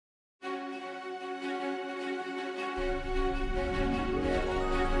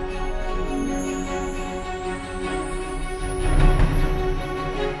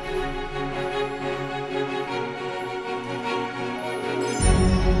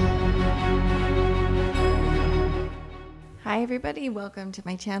Hi everybody, welcome to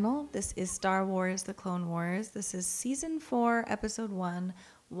my channel. This is Star Wars: The Clone Wars. This is Season 4, Episode 1,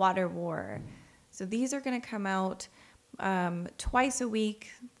 Water War. So these are going to come out twice a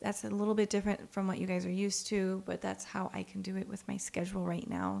week. That's a little bit different from what you guys are used to, but that's how I can do it with my schedule right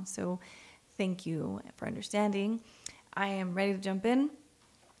now. So thank you for understanding. I am ready to jump in.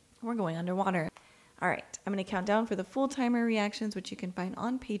 We're going underwater. All right, I'm going to count down for the full timer reactions, which you can find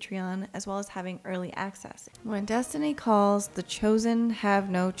on Patreon, as well as having early access. When destiny calls, the chosen have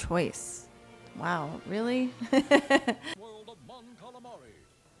no choice. Wow, really? World of Mon Calamari,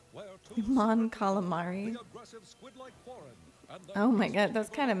 where Mon Calamari. Oh my god, that's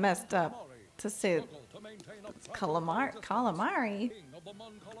kind of messed up to say calamari. King of the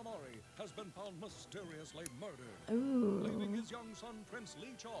Mon Calamari has been found mysteriously murdered, Ooh. leaving his young son Prince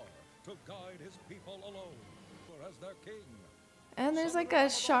Lee Char to guide his people alone, for as their king. And there's like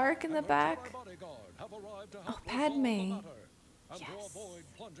a shark in the back. Oh, Padme. Yes.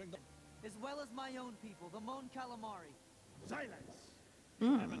 As well as my own people, the Mon Calamari. Silence!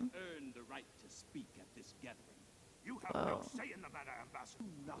 You haven't earned the right to speak at this gathering. You have no say in the matter, Ambassador. Do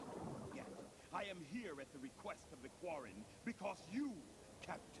not forget, I am here at the request of the Quarren because you,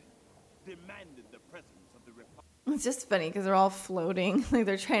 Captain, demanded the presence of the Republic. It's just funny because they're all floating. Like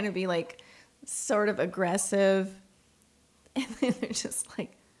they're trying to be like sort of aggressive. And then they're just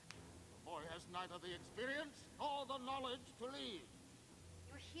like... The boy has neither the experience nor the knowledge to lead.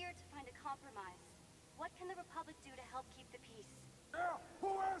 You're here to find a compromise. What can the Republic do to help keep the peace?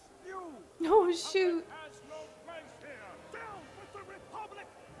 Who asked you? Oh, shoot. Has no place here. Down with the Republic!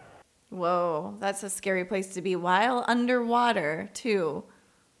 Whoa, that's a scary place to be while underwater, too.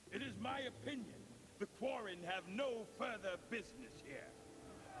 It is my opinion the Quarren have no further business here.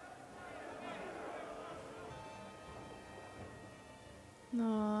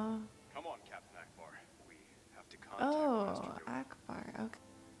 Aww. Come on, Captain Akbar. We have to contact Master Oh, Yoda. Akbar, okay.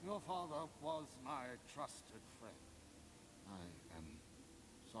 Your father was my trusted friend. I am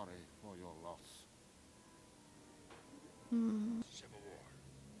sorry for your loss. Civil war.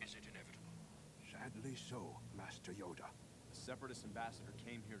 Is it inevitable? Sadly so, Master Yoda. The Separatist ambassador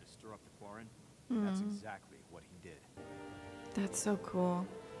came here to stir up the Quarren. That's exactly what he did. That's so cool.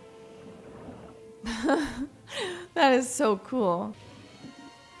 That is so cool.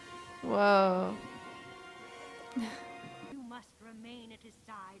 Whoa. You must remain at his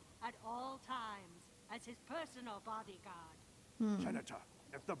side at all times as his personal bodyguard. Senator,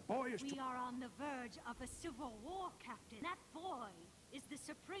 if the boy is We are on the verge of a civil war, Captain. That boy is the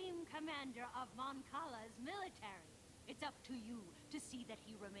supreme commander of Mon Cala's military. It's up to you to see that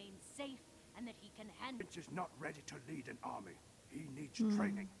he remains safe and that he can handle... Prince is not ready to lead an army. He needs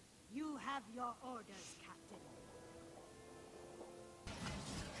training. You have your orders, Captain.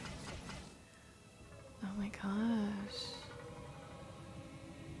 Oh my gosh.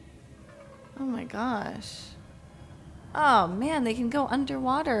 Oh my gosh. Oh man, they can go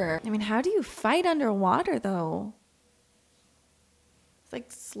underwater. I mean, how do you fight underwater though? It's like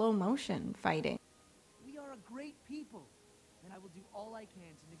slow motion fighting. We are a great people, and I will do all I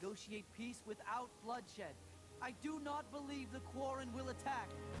can to negotiate peace without bloodshed. I do not believe the Quarren will attack.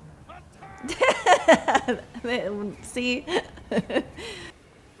 See? The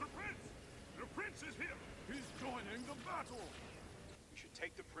prince is here. He's joining the battle. We should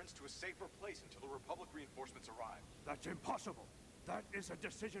take the prince to a safer place until the Republic reinforcements arrive. That's impossible. That is a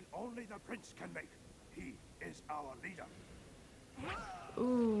decision only the prince can make. He is our leader.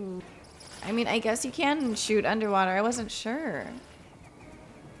 Ooh. I mean, I guess you can shoot underwater. I wasn't sure.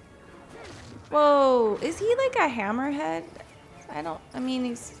 Whoa, is he like a hammerhead? I mean,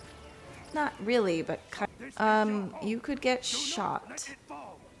 he's not really, but you could get shot.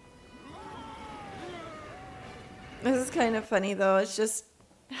 This is kind of funny though. It's just,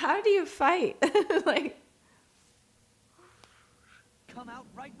 how do you fight? Like, Come out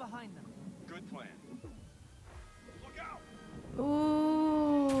right behind them. Good plan. Look out! ooh.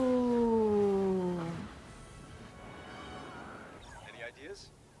 Any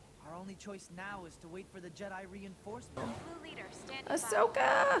ideas? Our only choice now is to wait for the Jedi reinforcement. Blue leader, stand by.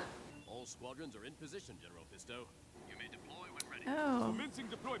 Ahsoka. All squadrons are in position, General Pisto. You may deploy when ready. Oh. Commencing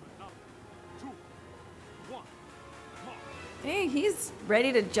deployment now. 2, 1, march. Hey, he's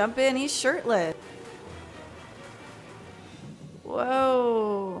ready to jump in. He's shirtless.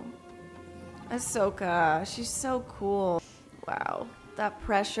 Whoa. Ahsoka. She's so cool. Wow. That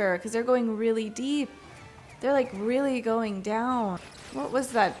pressure. Because they're going really deep. They're like really going down. What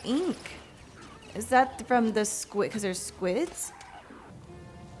was that ink? Is that from the squid? Because there's squids?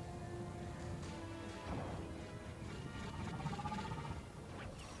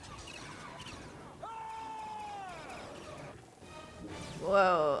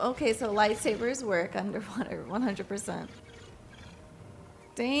 Whoa. Okay, so lightsabers work underwater 100%.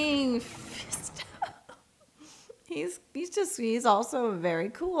 Dang, Fisto. He's also very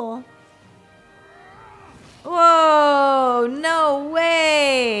cool. Whoa, no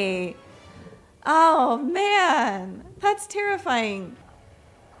way. Oh man, that's terrifying.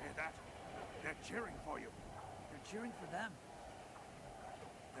 Hear that? They're cheering for you. They're cheering for them.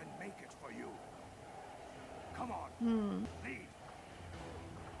 Then make it for you. Come on. Lead.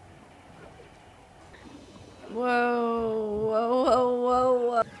 Whoa, whoa, whoa,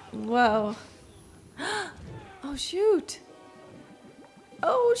 whoa, whoa. Oh shoot.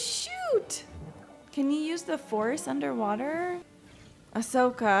 Oh shoot. Can you use the force underwater?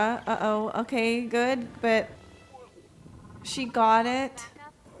 Ahsoka. Uh-oh. Okay, good, but she got it.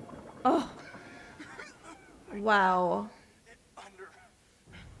 Oh. Wow. Under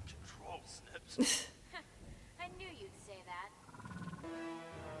control, Snips. I knew you'd say that.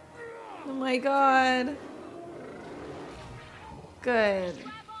 Oh my god. Good.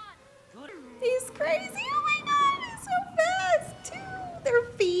 He's crazy. Oh my god, he's so fast too. Their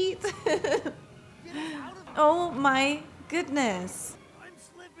feet. Oh my goodness. I'm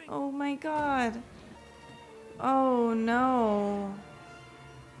slipping. Oh my god. Oh no.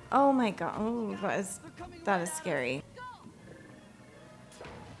 Oh my god. Oh, that is scary.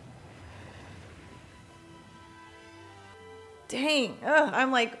 Dang. Ugh,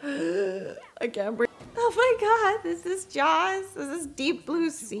 I'm like, I can't breathe. Oh my god. Is this Jaws? Is this Deep Blue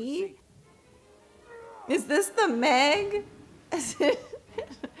Sea? Is this the Meg?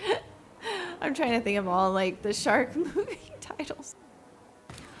 I'm trying to think of all like the shark movie titles.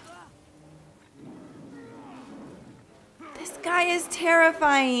 This guy is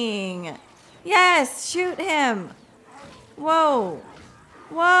terrifying. Yes, shoot him. Whoa.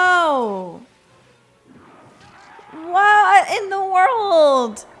 Whoa. What in the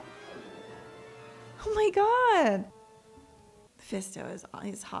world? Oh my god. Fisto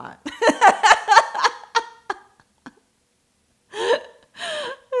he's hot.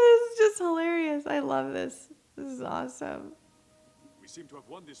 This is just hilarious. I love this. This is awesome. We seem to have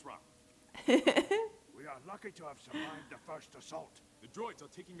won this round. We are lucky to have survived the first assault. The droids are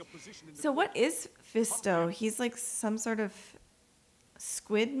taking up position in the So what is Fisto? He's like some sort of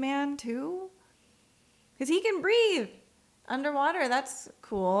squid man too? Because he can breathe underwater. That's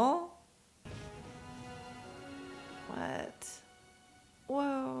cool. What?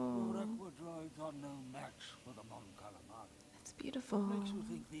 Whoa. droids are no match for the Mon Calamari. That's beautiful. Makes you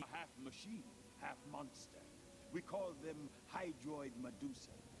think the Half machine, half monster. We call them Hydroid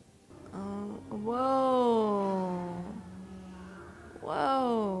Medusa. Oh, whoa.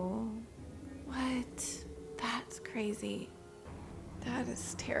 Whoa. What? That's crazy. That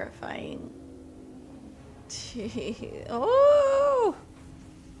is terrifying. Gee. Oh!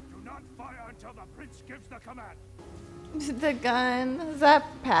 Do not fire until the prince gives the command. The gun. Is that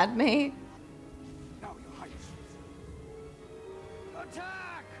Padme? Now, Your Highness.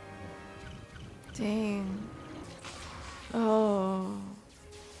 Attack! Dang. Oh.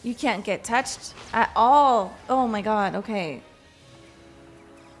 You can't get touched at all. Oh my god, okay.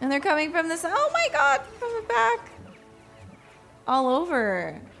 And they're coming from this. Oh my god, from the back. All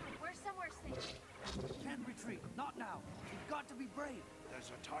over. We're somewhere safe. Can't retreat. Not now. We've got to be brave.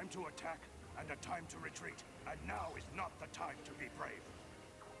 There's a time to attack and a time to retreat. And now is not the time to be brave.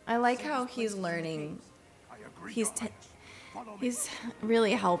 I like how he's learning. I agree, He's Your Highness. Follow me. He's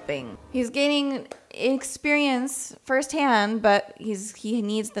really helping. He's gaining experience firsthand, but he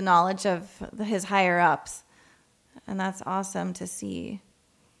needs the knowledge of his higher ups. And that's awesome to see.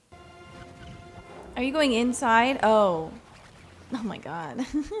 Are you going inside? Oh. Oh my god.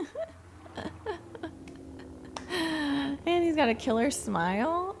 And he's got a killer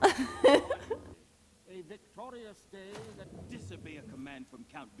smile. a victorious day that Disobey a command from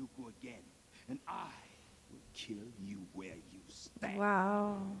Count Dooku again, and I will kill you where you stand.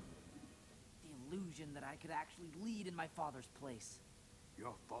 Wow. The illusion that I could actually lead in my father's place.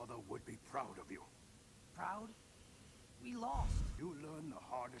 Your father would be proud of you. Proud? We lost. You learn the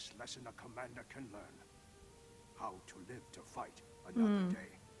hardest lesson a commander can learn. How to live to fight another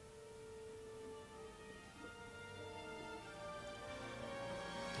day.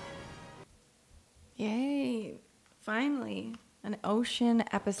 Yay. Finally, an ocean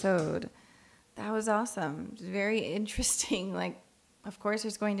episode. That was awesome. It was very interesting. Like, of course,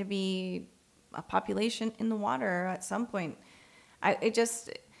 there's going to be a population in the water at some point. I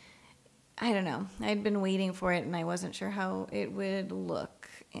don't know. I'd been waiting for it, and I wasn't sure how it would look.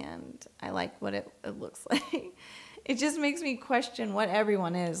 And I like what it looks like. It just makes me question what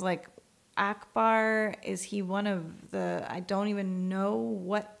everyone is. Like, Akbar, is he one of the, I don't even know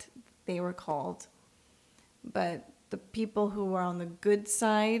what they were called, but the people who were on the good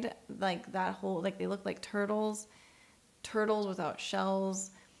side, like that whole, like they look like turtles without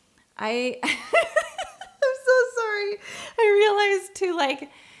shells. I'm so sorry. I realized too, like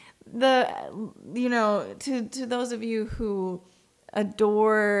to those of you who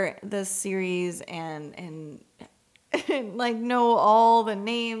adore the series and like know all the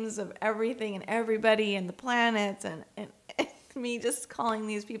names of everything and everybody and the planets and me just calling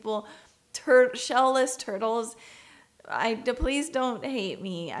these people shellless turtles. Please don't hate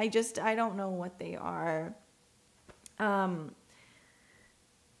me. I don't know what they are.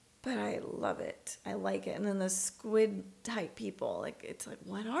 But I love it. I like it. And then the squid type people, like it's like,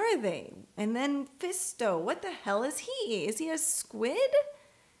 what are they? And then Fisto, what the hell is he? Is he a squid?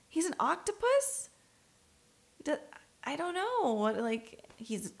 He's an octopus? I don't know. What, like,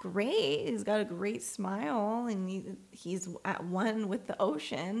 he's great. He's got a great smile and he's at one with the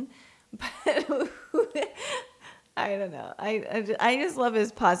ocean. But I don't know. I just love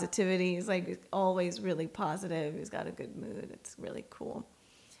his positivity. He's like always really positive. He's got a good mood. It's really cool.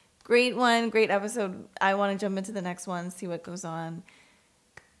 Great one. Great episode. I want to jump into the next one, see what goes on.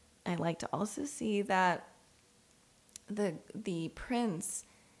 I like to also see that the prince,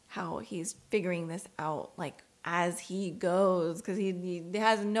 how he's figuring this out, like as he goes, because he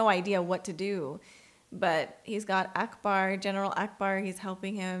has no idea what to do. But he's got Akbar, General Akbar, he's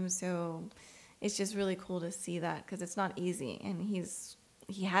helping him. So it's just really cool to see that, because it's not easy. And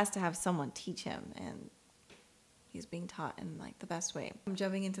he has to have someone teach him, and he's being taught in like the best way. I'm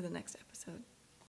jumping into the next episode.